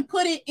you can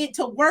put it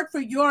to work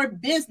for your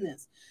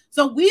business.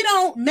 So we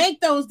don't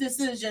make those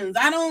decisions.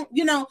 I don't,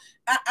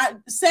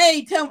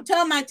 I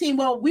tell my team,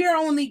 well, we're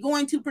only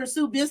going to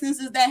pursue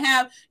businesses that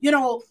have,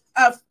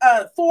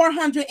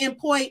 400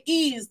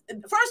 employees.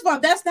 First of all,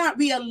 that's not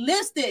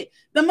realistic.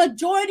 The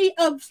majority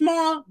of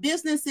small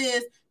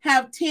businesses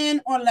have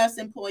 10 or less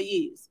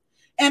employees.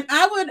 And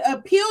I would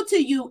appeal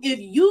to you, if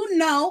you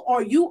know,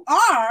 or you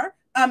are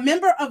a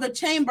member of a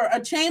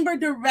chamber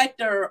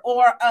director,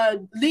 or a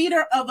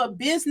leader of a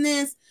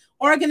business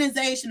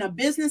organization, a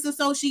business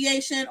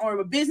association, or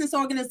a business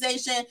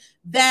organization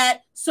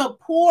that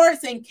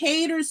supports and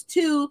caters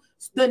to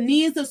the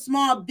needs of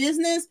small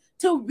business,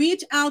 to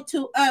reach out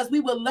to us.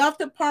 We would love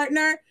to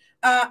partner.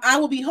 I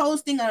will be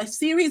hosting a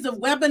series of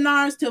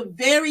webinars to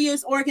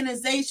various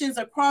organizations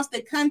across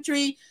the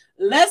country.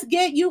 Let's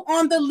get you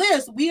on the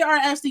list. We are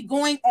actually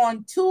going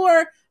on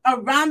tour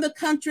around the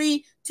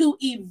country to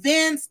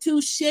events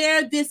to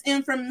share this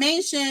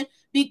information,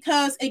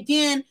 because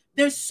again,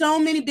 there's so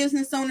many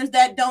business owners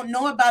that don't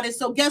know about it.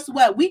 So guess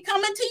what? We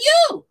coming to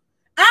you.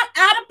 I'm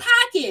out of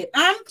pocket.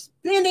 I'm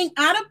spending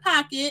out of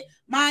pocket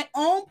my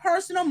own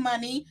personal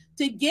money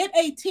to get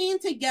a team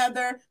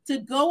together to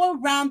go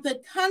around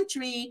the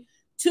country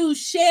to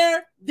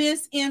share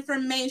this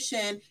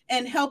information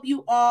and help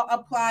you all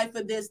apply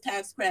for this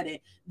tax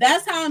credit.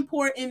 That's how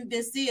important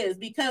this is,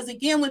 because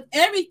again, with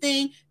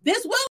everything,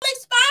 this will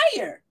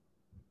expire.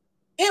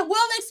 It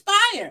will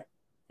expire,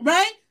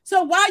 right?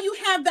 So while you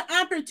have the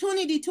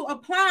opportunity to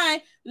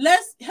apply,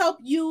 let's help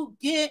you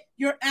get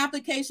your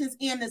applications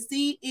in to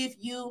see if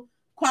you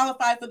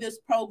qualify for this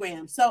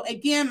program. So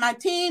again, my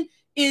team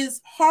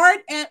is hard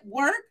at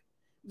work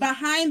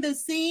behind the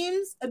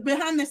scenes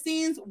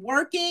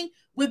working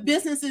with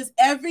businesses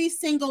every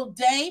single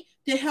day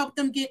to help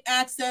them get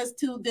access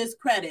to this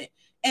credit.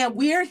 And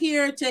we're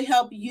here to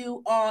help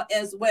you all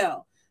as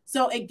well.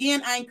 So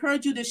again, I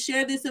encourage you to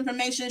share this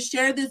information,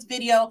 share this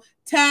video,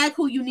 tag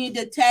who you need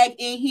to tag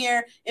in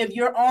here. If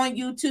you're on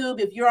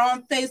YouTube, if you're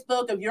on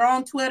Facebook, if you're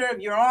on Twitter, if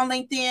you're on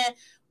LinkedIn,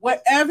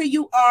 wherever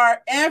you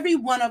are, every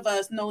one of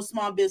us knows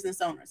small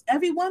business owners,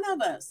 every one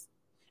of us.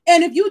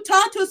 And if you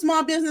talk to a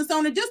small business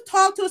owner, just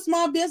talk to a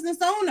small business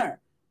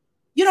owner.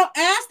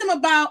 Ask them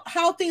about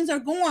how things are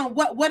going,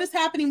 what is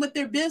happening with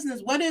their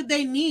business, what do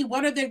they need,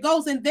 what are their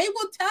goals, and they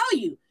will tell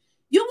you.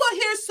 You will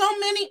hear so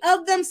many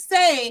of them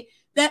say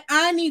that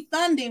I need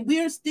funding.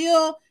 We're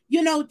still,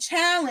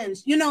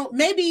 challenged.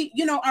 Maybe,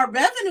 our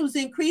revenues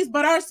increased,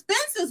 but our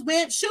expenses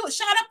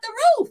shot up the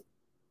roof.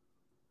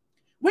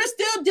 We're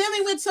still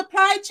dealing with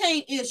supply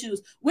chain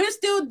issues. We're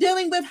still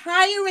dealing with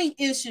hiring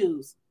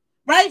issues,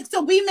 right?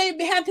 So we may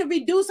have to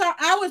reduce our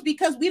hours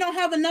because we don't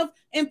have enough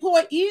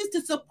employees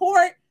to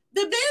support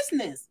the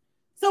business.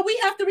 So we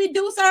have to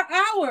reduce our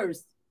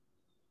hours.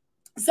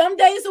 Some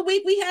days a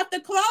week we have to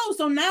close.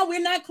 So now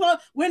we're not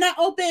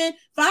open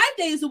 5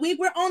 days a week.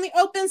 We're only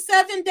open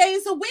 7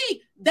 days a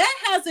week. That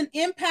has an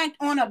impact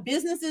on a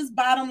business's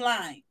bottom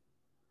line.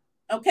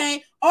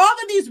 Okay. All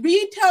of these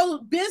retail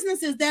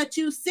businesses that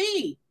you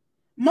see,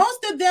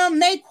 most of them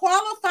may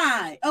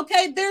qualify.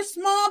 Okay. They're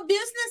small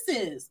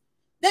businesses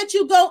that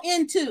you go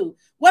into.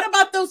 What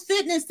about those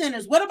fitness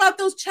centers? What about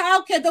those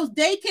childcare, those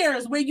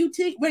daycares where you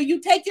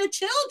take your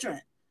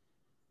children?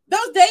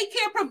 Those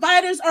daycare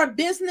providers are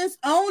business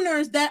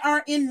owners that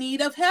are in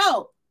need of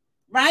help,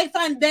 right?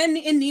 They're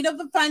in need of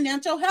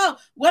financial help.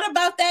 What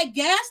about that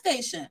gas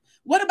station?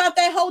 What about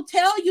that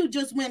hotel you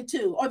just went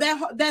to, or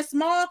that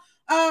small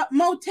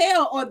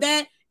motel, or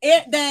that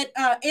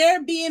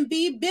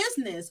Airbnb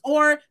business,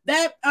 or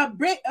that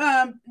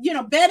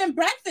bed and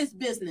breakfast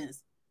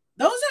business?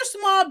 Those are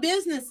small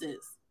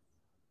businesses,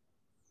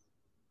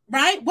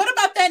 right? What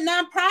about that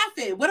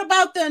nonprofit? What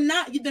about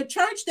the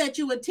church that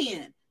you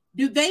attend?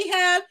 Do they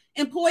have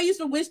employees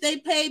for which they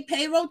pay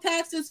payroll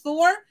taxes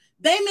for?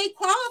 They may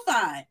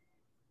qualify.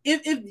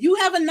 If you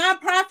have a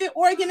nonprofit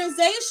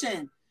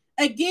organization,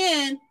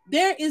 again,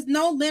 there is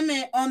no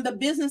limit on the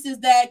businesses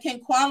that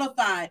can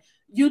qualify.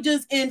 You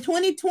just, in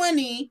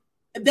 2020,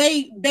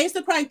 they base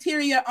the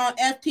criteria on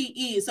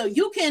FTE. So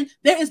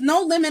there is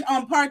no limit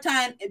on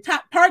part-time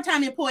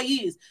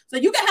employees. So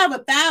you can have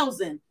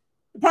 1,000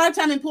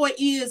 part-time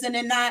employees and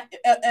it not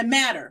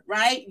matter,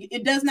 right?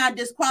 It does not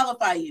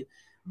disqualify you.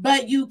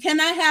 But you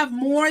cannot have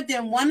more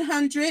than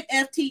 100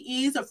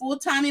 FTEs or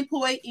full-time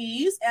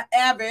employees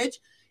average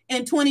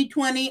in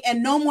 2020,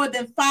 and no more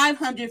than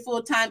 500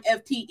 full-time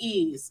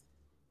FTEs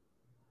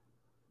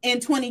in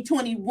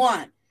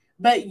 2021.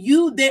 But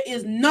there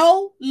is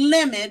no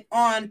limit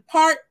on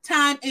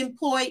part-time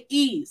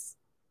employees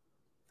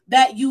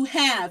that you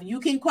have.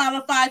 You can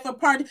qualify for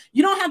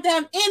you don't have to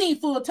have any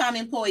full-time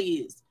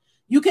employees.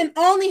 You can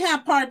only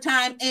have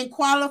part-time and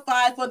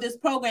qualify for this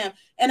program.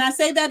 And I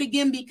say that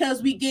again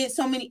because we get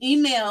so many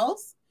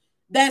emails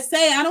that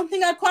say, I don't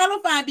think I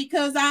qualify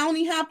because I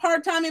only have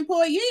part-time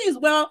employees.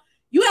 Well,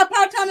 you have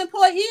part-time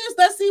employees.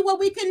 Let's see what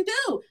we can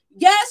do.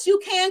 Yes, you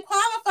can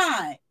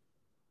qualify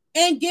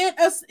and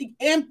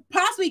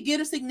possibly get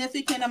a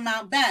significant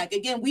amount back.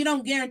 Again, we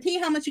don't guarantee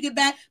how much you get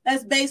back.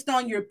 That's based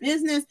on your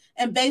business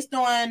and based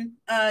on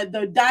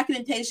the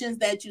documentations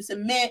that you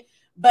submit.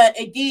 But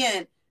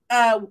again,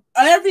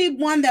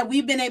 everyone that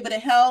we've been able to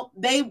help,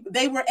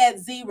 they were at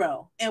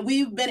zero, and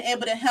we've been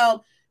able to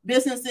help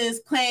businesses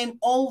claim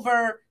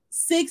over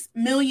 $6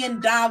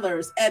 million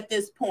at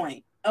this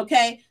point.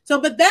 Okay.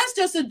 So, but that's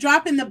just a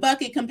drop in the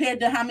bucket compared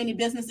to how many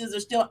businesses are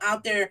still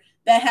out there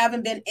that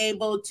haven't been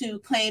able to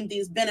claim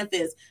these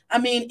benefits. I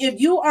mean,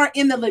 if you are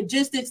in the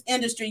logistics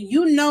industry,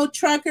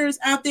 truckers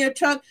out there,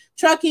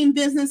 trucking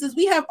businesses,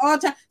 we have all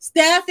time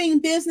staffing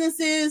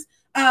businesses,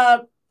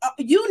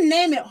 you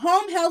name it,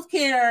 home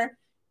healthcare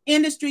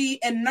industry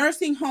and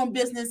nursing home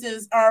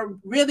businesses are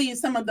really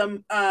some of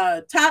the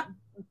top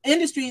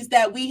industries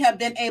that we have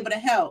been able to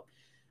help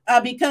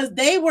because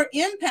they were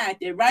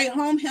impacted, right?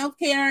 Home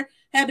healthcare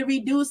had to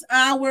reduce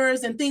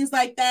hours and things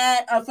like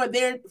that for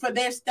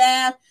their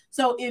staff.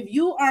 So if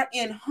you are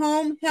in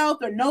home health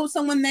or know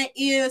someone that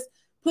is,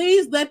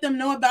 please let them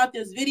know about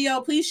this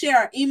video. Please share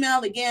our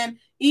email. Again,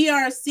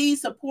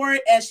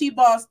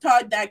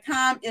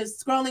 ercsupport@shebosstalk.com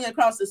is scrolling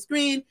across the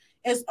screen.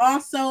 It's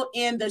also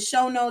in the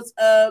show notes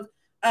of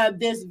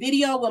this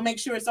video. We'll make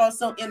sure it's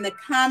also in the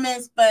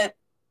comments, but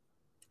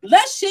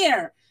let's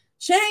share.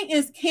 Sharing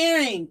is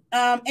caring.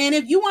 And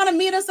if you want to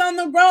meet us on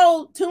the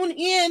road, tune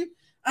in.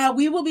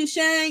 We will be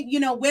sharing,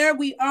 where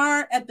we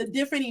are at the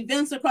different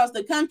events across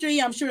the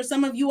country. I'm sure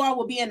some of you all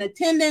will be in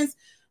attendance,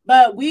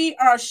 but we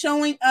are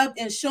showing up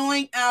and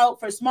showing out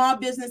for small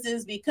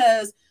businesses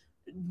because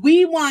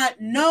we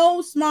want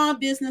no small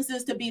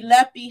businesses to be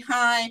left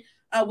behind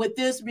with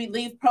this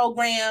relief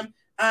program.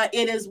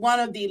 It is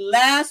one of the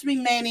last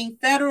remaining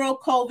federal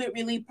COVID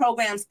relief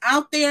programs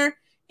out there.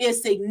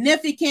 It's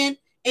significant.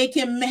 It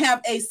can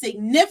have a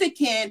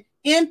significant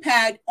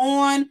impact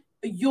on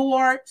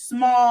your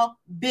small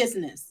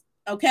business.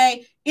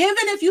 Okay.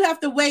 Even if you have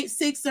to wait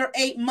 6 or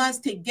 8 months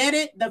to get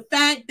it, the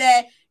fact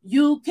that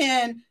you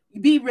can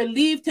be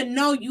relieved to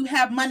know you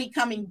have money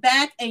coming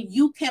back and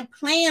you can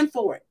plan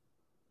for it.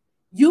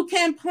 You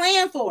can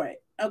plan for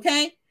it.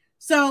 Okay.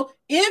 So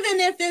even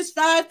if it's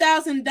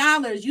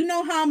 $5,000, you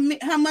know how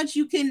much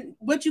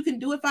what you can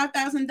do with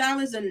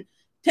 $5,000 and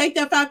take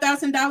that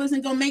 $5,000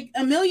 and go make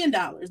 $1 million.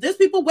 There's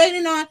people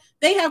waiting on,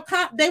 they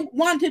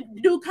want to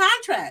do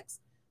contracts.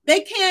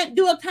 They can't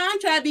do a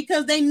contract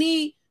because they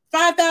need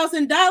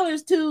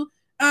 $5,000 to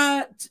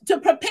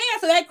prepare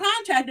for that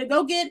contract, to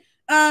go get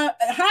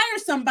hire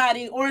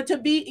somebody or to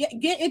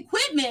get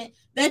equipment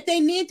that they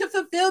need to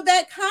fulfill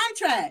that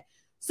contract.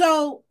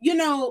 So, you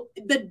know,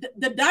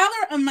 the dollar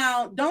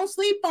amount, don't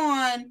sleep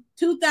on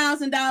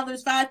 $2,000,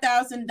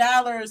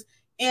 $5,000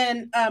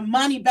 in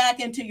money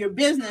back into your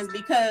business,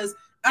 because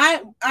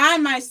I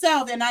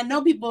myself, and I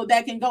know people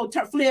that can go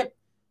flip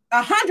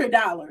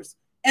 $100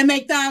 and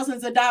make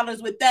thousands of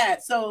dollars with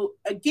that. So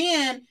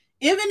again,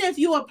 even if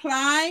you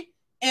apply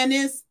and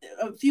it's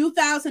a few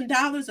thousand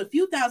dollars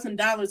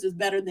is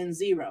better than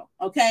zero.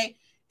 Okay.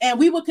 And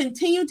we will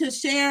continue to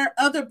share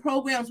other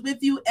programs with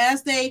you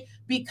as they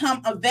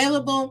become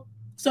available,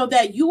 so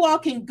that you all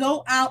can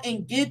go out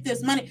and get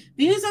this money.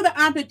 These are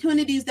the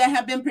opportunities that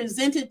have been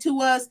presented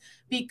to us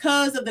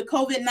because of the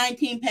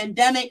COVID-19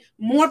 pandemic.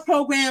 More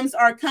programs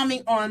are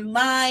coming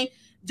online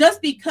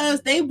just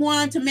because they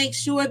want to make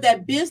sure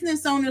that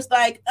business owners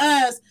like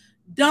us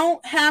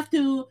don't have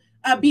to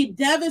be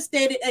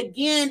devastated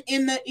again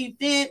in the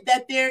event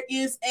that there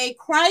is a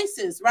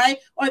crisis, right?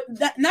 Or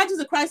that, not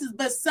just a crisis,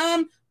 but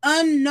some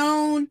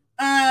unknown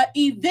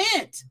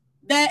event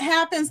that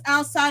happens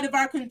outside of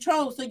our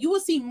control. So you will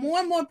see more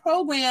and more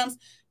programs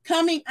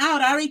coming out.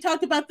 I already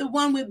talked about the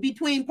one with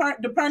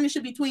the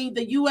partnership between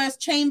the U.S.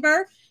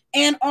 Chamber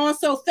and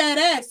also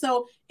FedEx.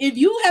 So if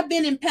you have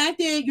been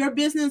impacted, your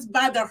business,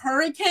 by the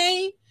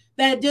hurricane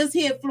that just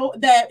hit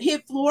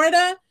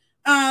Florida,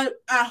 I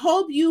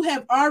hope you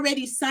have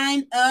already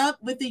signed up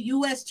with the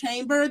U.S.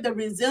 Chamber, the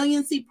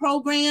resiliency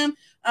program,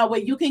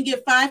 where you can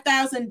get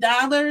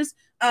 $5,000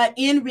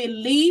 in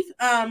relief,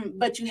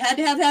 but you had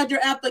to have had your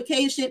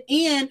application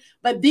in.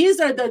 But these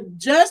are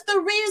just the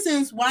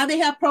reasons why they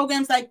have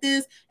programs like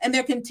this, and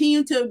they're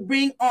continuing to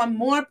bring on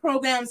more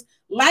programs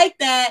like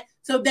that,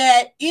 so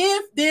that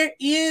if there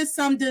is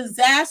some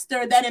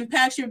disaster that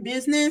impacts your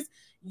business,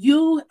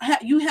 you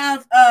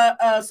have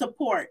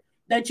support,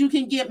 that you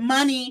can get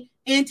money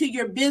into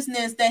your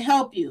business to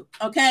help you,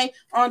 okay,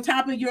 on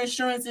top of your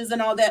insurances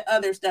and all that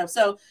other stuff.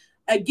 So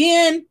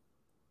again,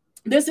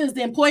 this is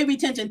the Employee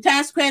Retention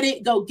Tax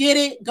Credit. Go get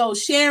it. Go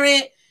share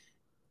it.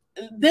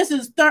 This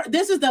is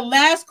the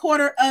last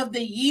quarter of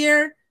the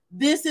year.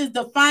 This is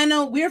the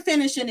final. We're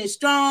finishing it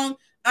strong.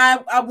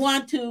 I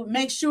want to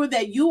make sure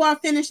that you are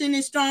finishing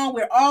it strong.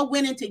 We're all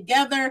winning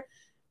together.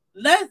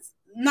 Let's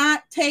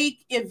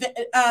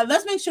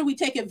make sure we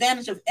take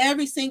advantage of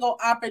every single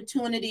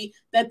opportunity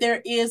that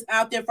there is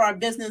out there for our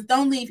business.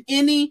 Don't leave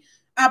any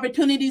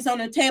opportunities on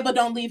the table.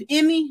 Don't leave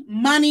any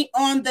money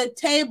on the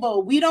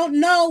table. We don't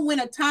know when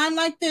a time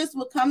like this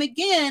will come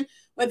again,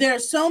 where there are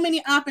so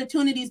many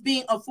opportunities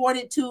being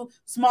afforded to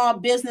small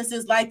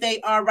businesses like they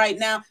are right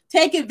now.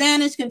 Take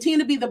advantage. Continue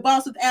to be the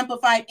boss with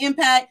amplified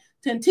impact.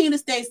 Continue to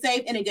stay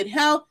safe and in good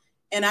health.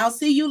 And I'll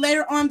see you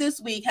later on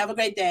this week. Have a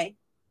great day.